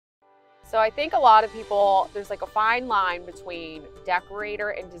So I think a lot of people, there's like a fine line between decorator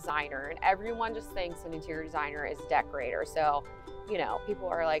and designer, and everyone just thinks an interior designer is a decorator. So, you know, people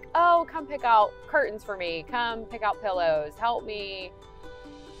are like, oh, come pick out curtains for me, come pick out pillows, help me,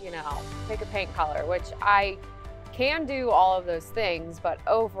 you know, pick a paint color, which I can do all of those things, but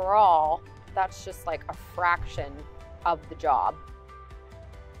overall, that's just like a fraction of the job.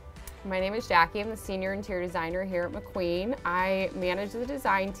 My name is Jackie. I'm the senior interior designer here at McQueen. I manage the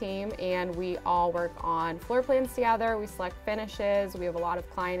design team and we all work on floor plans together. We select finishes. We have a lot of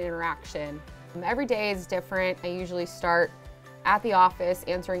client interaction. Every day is different. I usually start at the office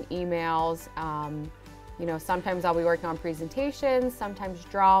answering emails. You know, sometimes I'll be working on presentations, sometimes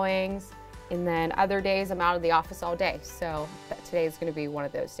drawings, and then other days I'm out of the office all day. So today is going to be one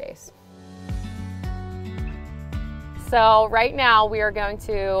of those days. So right now we are going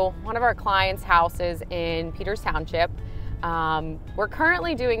to one of our clients' houses in Peters Township. We're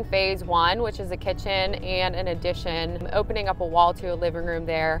currently doing phase 1, which is a kitchen and an addition, opening up a wall to a living room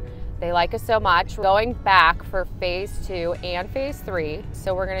there. They like us so much. We're going back for phase 2 and phase 3.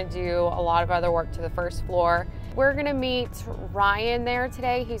 So we're gonna do a lot of other work to the first floor. We're gonna meet Ryan there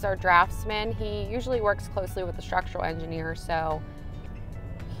today. He's our draftsman. He usually works closely with the structural engineer, so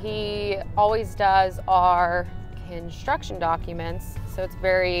he always does our construction documents, so it's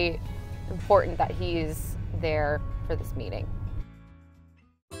very important that he's there for this meeting.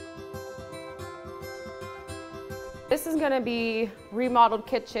 This is going to be remodeled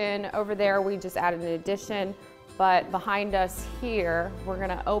kitchen. Over there we just added an addition, but behind us here we're going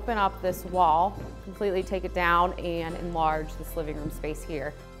to open up this wall, completely take it down and enlarge this living room space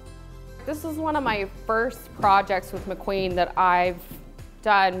here. This is one of my first projects with McQueen that I've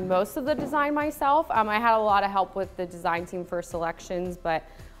done most of the design myself. I had a lot of help with the design team for selections, but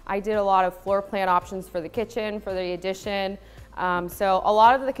I did a lot of floor plan options for the kitchen, for the addition. So a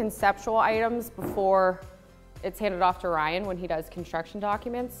lot of the conceptual items before it's handed off to Ryan when he does construction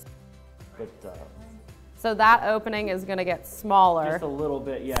documents. So that opening is gonna get smaller. Just a little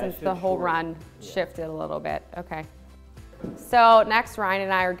bit, yeah. Since the whole run shifted a little bit, okay. So next, Ryan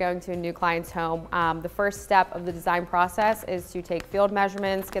and I are going to a new client's home. The first step of the design process is to take field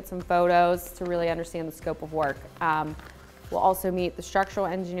measurements, get some photos to really understand the scope of work. We'll also meet the structural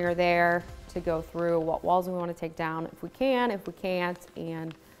engineer there to go through what walls we want to take down, if we can, if we can't,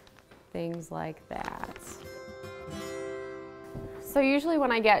 and things like that. So usually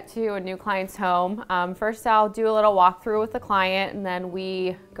when I get to a new client's home, first I'll do a little walkthrough with the client, and then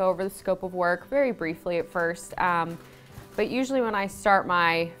we go over the scope of work very briefly at first. But usually when I start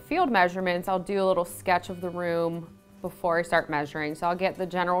my field measurements, I'll do a little sketch of the room before I start measuring. So I'll get the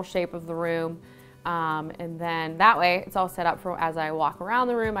general shape of the room, and then that way it's all set up for as I walk around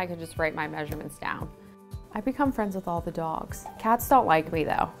the room, I can just write my measurements down. I become friends with all the dogs. Cats don't like me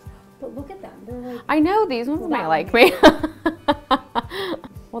though. But look at them, they're like... I know, these ones might like me.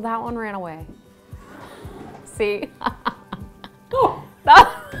 Well, that one ran away. See? Oh.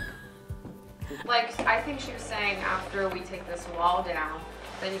 Like, I think she was saying after we take this wall down,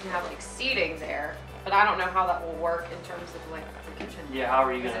 then you can have like seating there. But I don't know how that will work in terms of like the kitchen. Yeah, how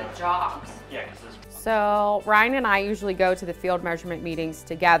are you gonna? It jogs. Yeah, because So Ryan and I usually go to the field measurement meetings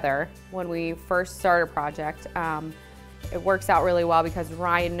together when we first start a project. It works out really well because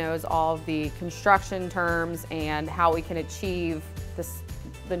Ryan knows all of the construction terms and how we can achieve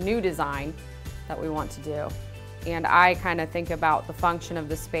the new design that we want to do. And I kind of think about the function of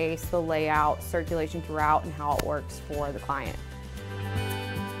the space, the layout, circulation throughout, and how it works for the client.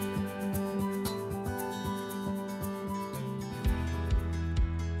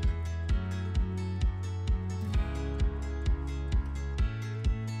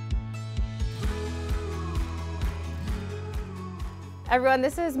 Everyone,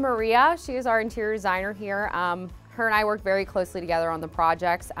 this is Maria. She is our interior designer here. Her and I work very closely together on the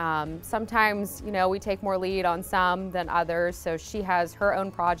projects. Sometimes, you know, we take more lead on some than others. So she has her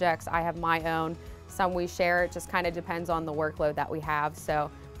own projects, I have my own. Some we share, it just kind of depends on the workload that we have.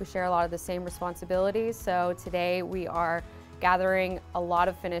 So we share a lot of the same responsibilities. So today we are gathering a lot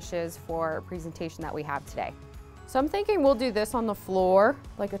of finishes for a presentation that we have today. So I'm thinking we'll do this on the floor,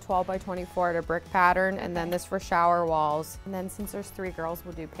 like a 12 by 24 at a brick pattern, and then this for shower walls. And then since there's 3 girls,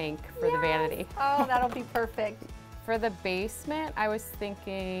 we'll do pink for the vanity. Oh, that'll be perfect. For the basement, I was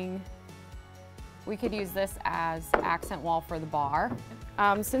thinking we could use this as accent wall for the bar.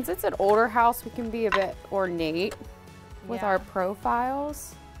 Since it's an older house, we can be a bit ornate with our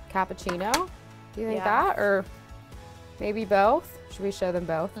profiles. Cappuccino, do you think that, or maybe both? Should we show them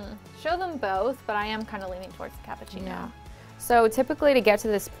both? Show them both, but I am kind of leaning towards the cappuccino. Yeah. So typically to get to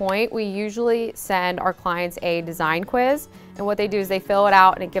this point, we usually send our clients a design quiz. And what they do is they fill it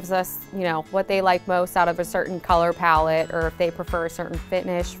out and it gives us, what they like most out of a certain color palette, or if they prefer a certain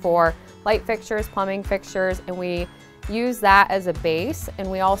finish for light fixtures, plumbing fixtures, and we use that as a base. And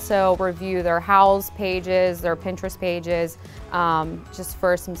we also review their Houzz pages, their Pinterest pages, just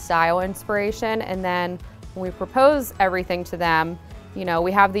for some style inspiration. And then when we propose everything to them,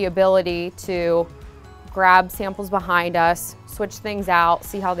 we have the ability to grab samples behind us, switch things out,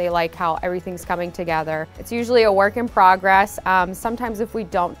 see how they like how everything's coming together. It's usually a work in progress. Sometimes if we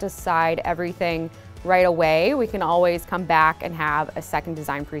don't decide everything right away, we can always come back and have a second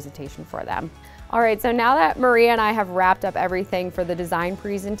design presentation for them. All right, so now that Maria and I have wrapped up everything for the design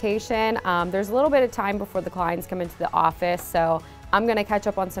presentation, there's a little bit of time before the clients come into the office, so I'm gonna catch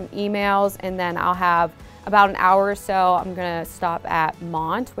up on some emails, and then I'll have about an hour or so. I'm gonna stop at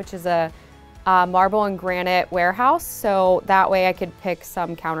Mont, which is a marble and granite warehouse, so that way I could pick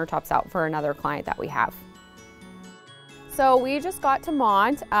some countertops out for another client that we have. So we just got to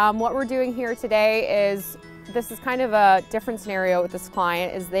Mont. What we're doing here today is, this is kind of a different scenario with this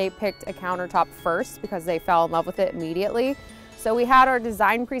client, is they picked a countertop first because they fell in love with it immediately. So we had our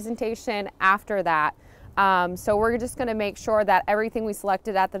design presentation after that. So we're just gonna make sure that everything we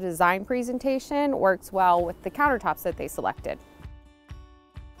selected at the design presentation works well with the countertops that they selected.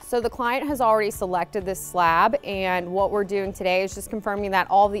 So the client has already selected this slab, and what we're doing today is just confirming that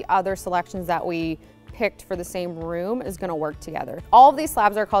all the other selections that we picked for the same room is gonna work together. All of these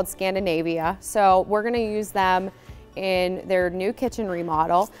slabs are called Scandinavia, so we're gonna use them in their new kitchen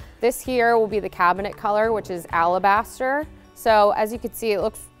remodel. This here will be the cabinet color, which is alabaster. So as you can see, it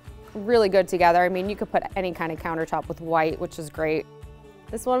looks really good together. I mean, you could put any kind of countertop with white, which is great.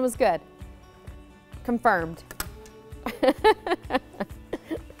 This one was good. Confirmed.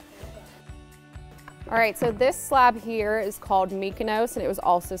 All right, so this slab here is called Mykonos, and it was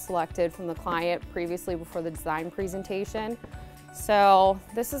also selected from the client previously before the design presentation. So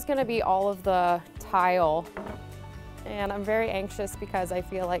this is gonna be all of the tile, and I'm very anxious because I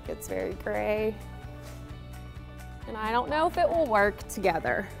feel like it's very gray, and I don't know if it will work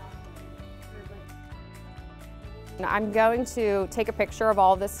together. And I'm going to take a picture of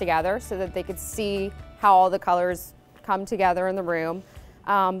all of this together so that they could see how all the colors come together in the room.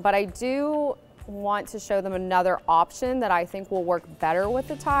 But I do want to show them another option that I think will work better with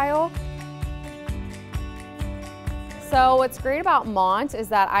the tile. So what's great about Mont is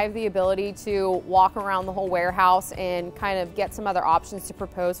that I have the ability to walk around the whole warehouse and kind of get some other options to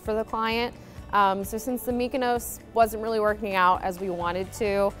propose for the client. So since the Mykonos wasn't really working out as we wanted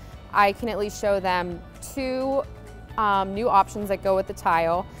to, I can at least show them two new options that go with the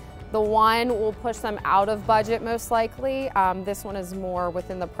tile. The one will push them out of budget most likely. This one is more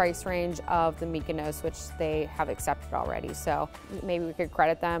within the price range of the Mykonos, which they have accepted already. So maybe we could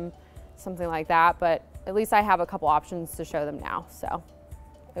credit them, something like that, but at least I have a couple options to show them now. So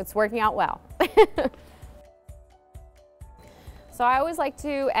it's working out well. So I always like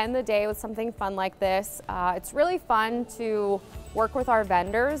to end the day with something fun like this. It's really fun to work with our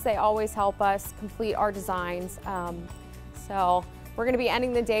vendors. They always help us complete our designs. So we're going to be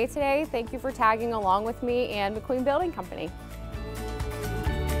ending the day today. Thank you for tagging along with me and McQueen Building Company.